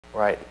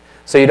Right.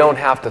 So you don't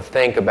have to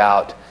think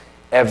about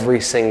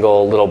every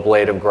single little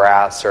blade of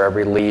grass or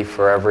every leaf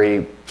or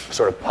every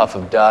sort of puff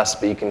of dust,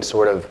 but you can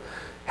sort of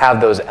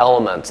have those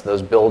elements,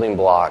 those building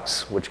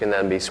blocks, which can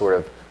then be sort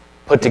of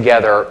put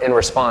together in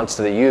response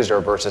to the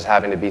user versus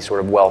having to be sort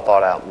of well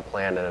thought out and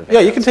planned in advance. Yeah,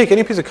 you can take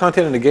any piece of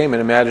content in a game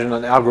and imagine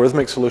an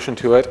algorithmic solution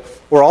to it,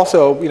 or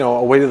also,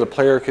 a way that the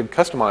player could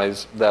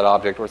customize that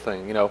object or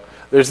thing.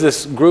 There's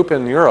this group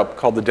in Europe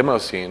called the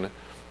demoscene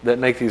that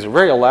make these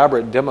very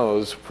elaborate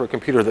demos for a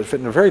computer that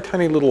fit in very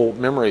tiny little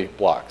memory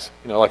blocks,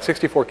 like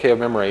 64K of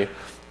memory,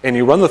 and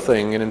you run the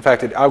thing, and in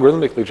fact, it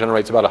algorithmically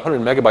generates about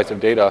 100 megabytes of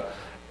data,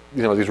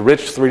 these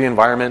rich 3D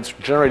environments,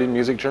 generated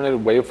music,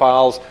 generated wave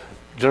files,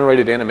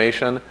 generated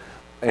animation,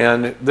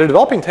 and they're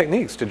developing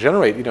techniques to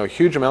generate,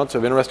 huge amounts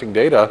of interesting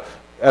data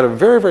out of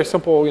very, very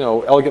simple,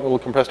 elegant little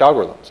compressed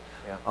algorithms.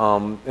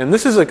 And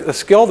this is a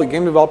skill that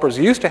game developers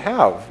used to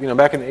have,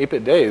 back in the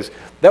 8-bit days.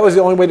 That was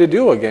the only way to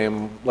do a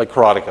game like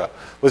Karateka,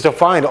 was to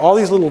find all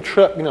these little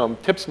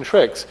tips and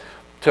tricks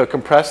to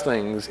compress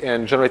things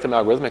and generate them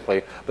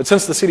algorithmically. But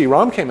since the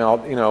CD-ROM came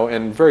out,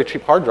 and very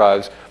cheap hard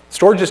drives,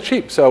 storage is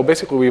cheap. So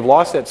basically, we've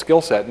lost that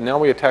skill set, and now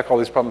we attack all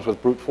these problems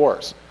with brute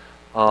force.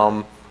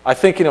 I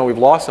think we've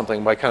lost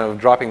something by kind of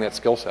dropping that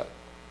skill set.